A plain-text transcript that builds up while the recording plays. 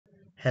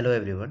Hello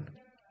everyone.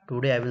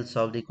 Today I will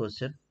solve the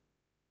question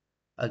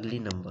ugly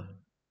number,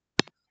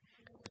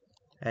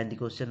 and the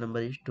question number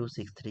is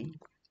 263,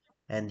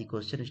 and the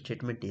question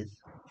statement is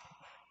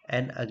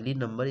an ugly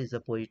number is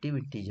a positive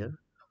integer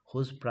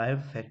whose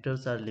prime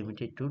factors are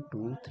limited to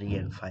 2, 3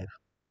 and 5.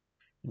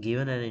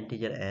 Given an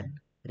integer n,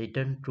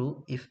 return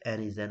true if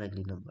n is an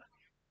ugly number.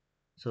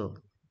 So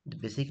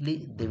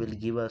basically they will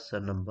give us a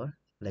number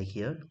like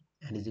here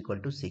n is equal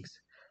to 6,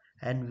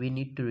 and we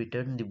need to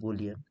return the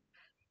boolean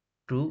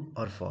true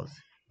or false.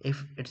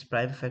 If its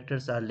prime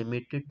factors are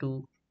limited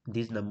to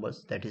these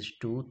numbers, that is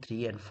 2,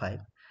 3 and 5,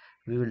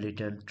 we will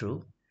return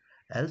true,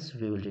 else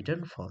we will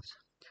return false.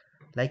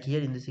 Like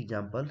here in this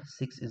example,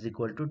 6 is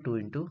equal to 2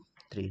 into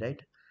 3, right?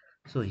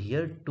 So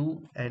here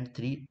 2 and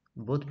 3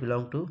 both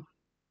belong to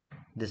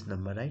this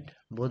number, right?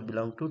 Both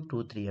belong to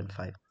 2, 3 and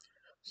 5.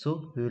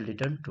 So we will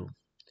return true.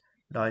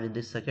 Now in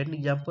this second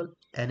example,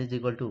 n is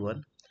equal to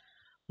 1.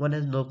 1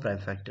 has no prime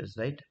factors,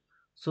 right?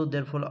 So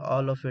therefore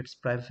all of its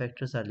prime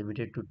factors are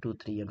limited to 2,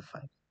 3 and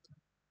 5.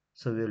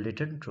 So we will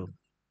return true.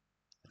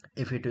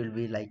 If it will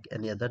be like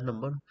any other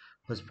number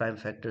whose prime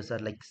factors are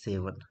like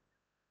 7,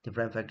 the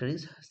prime factor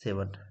is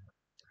 7,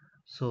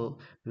 so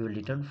we will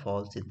return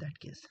false in that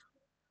case.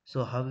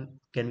 So how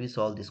can we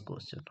solve this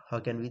question? How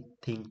can we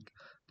think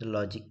the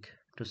logic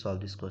to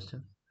solve this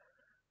question?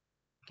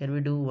 Can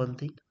we do one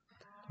thing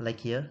like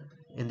here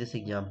in this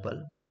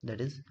example, that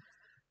is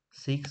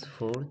 6,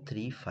 4,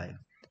 3, 5.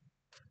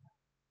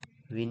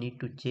 We need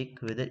to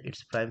check whether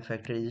its prime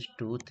factor is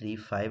 2, 3,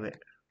 5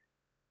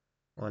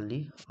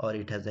 only, or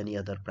it has any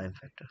other prime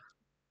factor.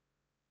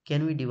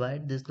 Can we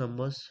divide these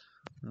numbers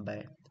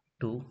by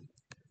 2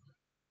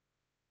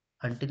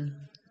 until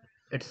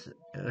it's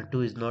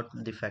 2 is not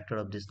the factor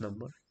of this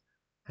number,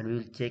 and we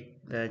will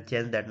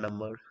change that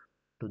number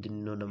to the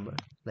new number.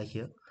 Like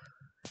here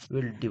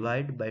we will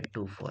divide by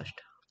 2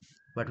 first.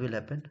 What will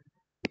happen?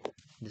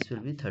 This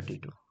will be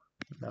 32.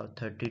 Now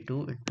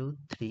 32 into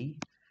 3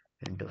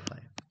 into 5,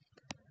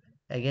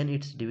 again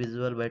it's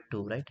divisible by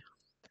 2,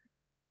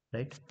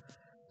 right?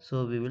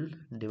 So we will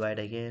divide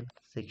again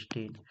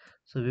 16.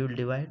 So we will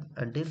divide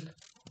until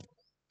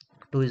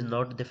 2 is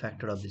not the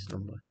factor of this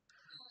number.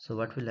 So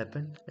what will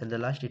happen? In the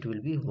last it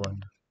will be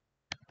 1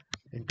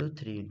 into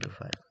 3 into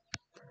 5.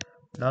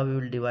 Now we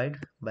will divide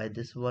by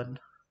this one,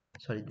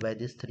 sorry, by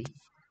this 3.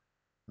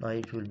 Now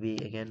it will be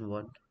again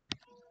 1.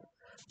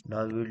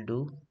 Now we will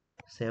do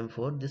same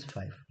for this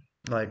 5.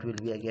 Now it will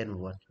be again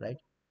 1, right?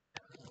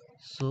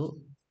 So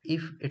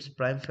if its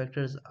prime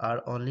factors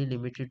are only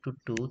limited to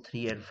 2,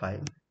 3 and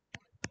 5,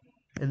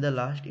 in the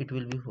last it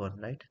will be 1,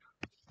 right?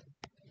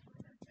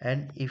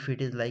 And if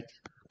it is like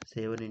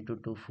 7 into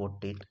 2,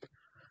 14,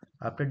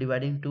 after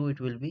dividing 2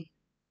 it will be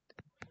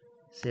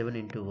 7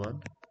 into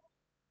 1.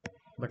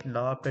 But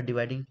now after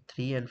dividing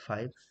 3 and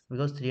 5,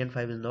 because 3 and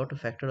 5 is not a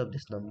factor of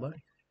this number,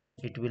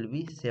 it will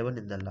be 7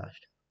 in the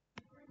last.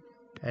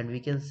 And we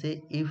can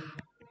say if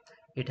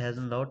it has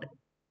not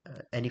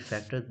any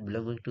factor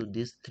belonging to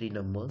these three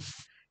numbers,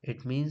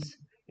 it means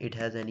it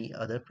has any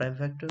other prime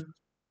factor,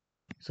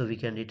 so we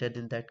can return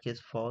in that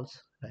case false,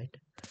 right?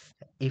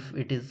 If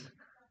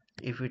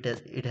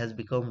it has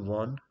become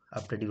 1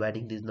 after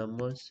dividing these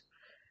numbers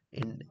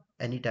in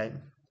any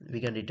time, we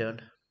can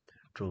return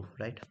true,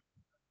 right?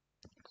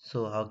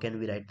 So how can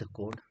we write the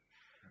code?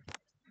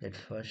 Let's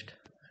first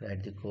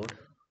write the code.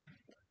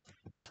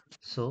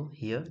 So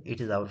here it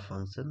is our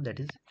function, that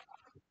is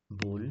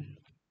bool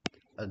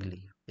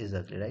ugly is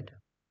ugly, right?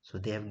 So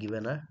they have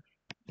given a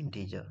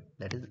integer,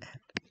 that is n.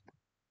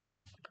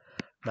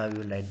 Now we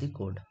will write the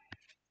code.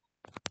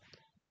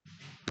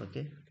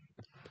 Okay,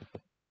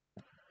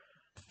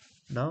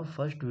 now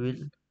first we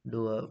will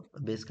do a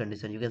base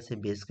condition. You can say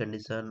base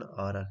condition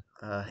or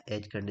a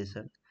edge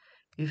condition.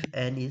 If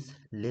n is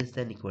less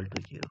than equal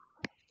to 0,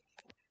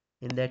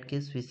 in that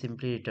case we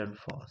simply return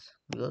false,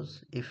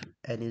 because if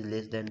n is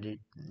less than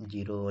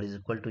 0 or is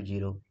equal to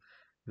 0,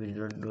 we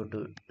do not need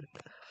to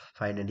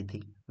find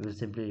anything, we will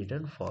simply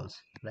return false,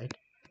 right?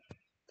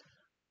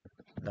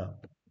 Now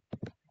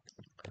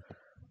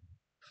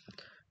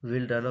we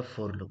will run a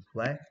for loop.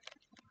 Why?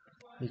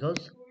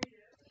 Because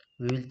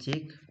we will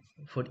check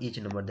for each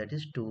number, that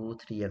is 2,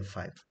 3 and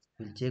 5.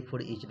 We'll check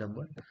for each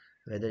number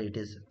whether it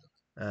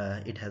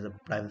has a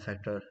prime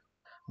factor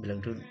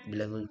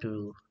belonging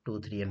to 2,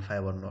 3 and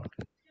 5 or not.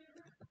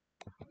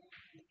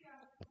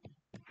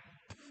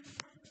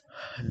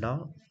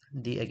 Now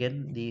the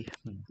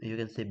you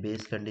can say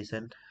base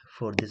condition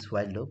for this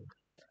while loop,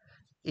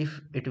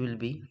 if it will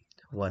be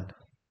 1,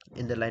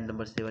 in the line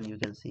number 7 you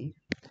can see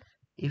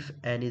if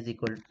n is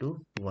equal to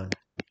 1,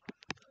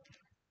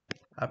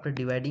 after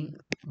dividing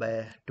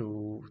by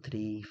 2,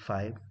 3,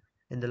 5,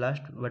 in the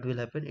last what will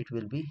happen? It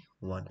will be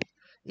 1.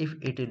 If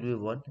it will be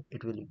 1,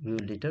 we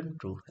will return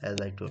true, as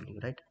I told you,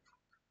 right?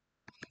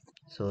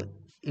 So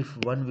if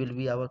 1 will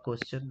be our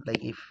question,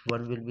 like if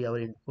 1 will be our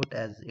input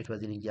as it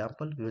was in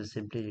example, we will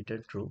simply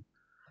return true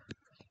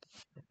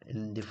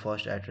in the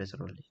first iteration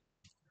only.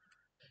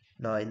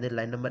 Now in the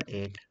line number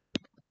 8,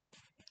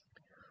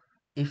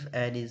 if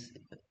n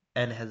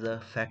has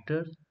a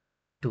factor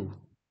 2,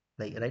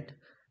 like, right?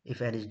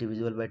 If n is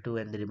divisible by 2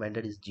 and the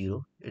remainder is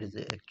 0, it is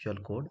the actual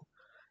code.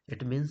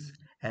 It means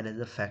n is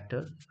a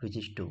factor which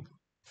is 2,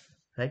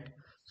 right?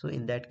 So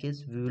in that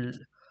case we will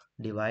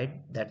divide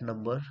that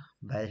number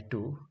by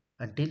 2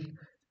 until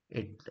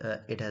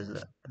it has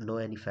no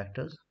any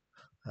factors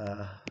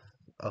uh,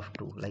 of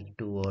 2, like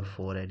 2 or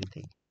 4,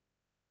 anything,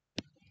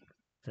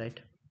 right?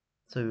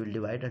 So we will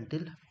divide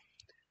until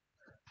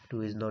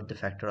 2 is not the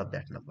factor of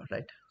that number,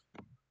 right?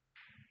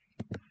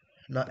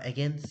 Now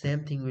again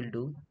same thing we'll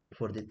do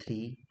for the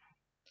 3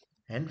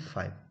 and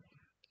 5.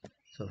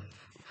 So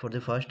for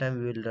the first time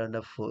we will run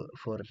a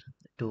for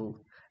 2,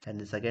 and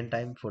the second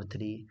time for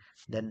 3,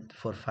 then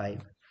for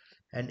 5,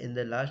 and in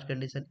the last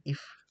condition,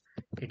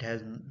 it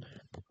has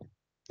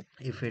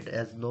it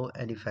has no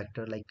any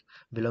factor like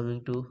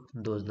belonging to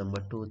those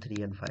number 2,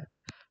 3 and 5,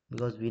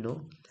 because we know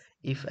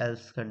if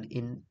else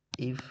in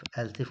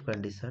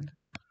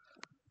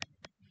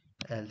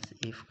else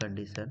if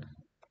condition,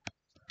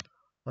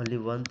 only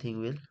one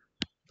thing will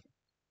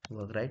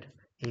work, right?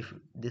 If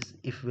this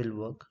if will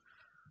work,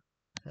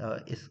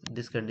 is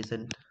this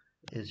condition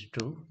is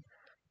true,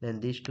 then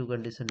these two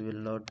conditions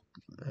will not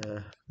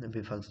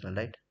be functional,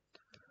 right?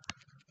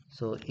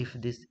 So if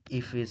this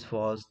if is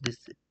false, this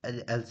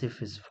else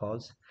if is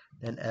false,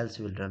 then else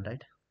will run,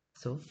 right?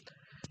 So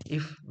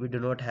if we do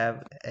not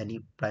have any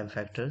prime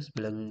factors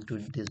belonging to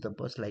these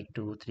numbers like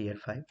 2, 3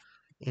 and 5,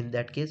 in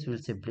that case we'll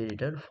simply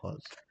return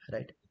false,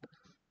 right?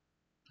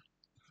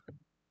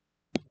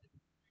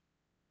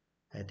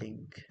 I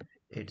think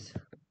it's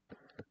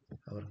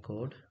our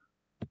code.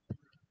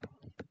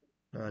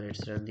 Now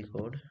let's run the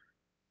code.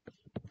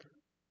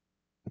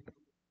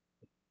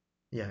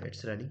 Yeah,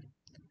 it's running.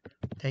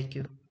 Thank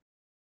you.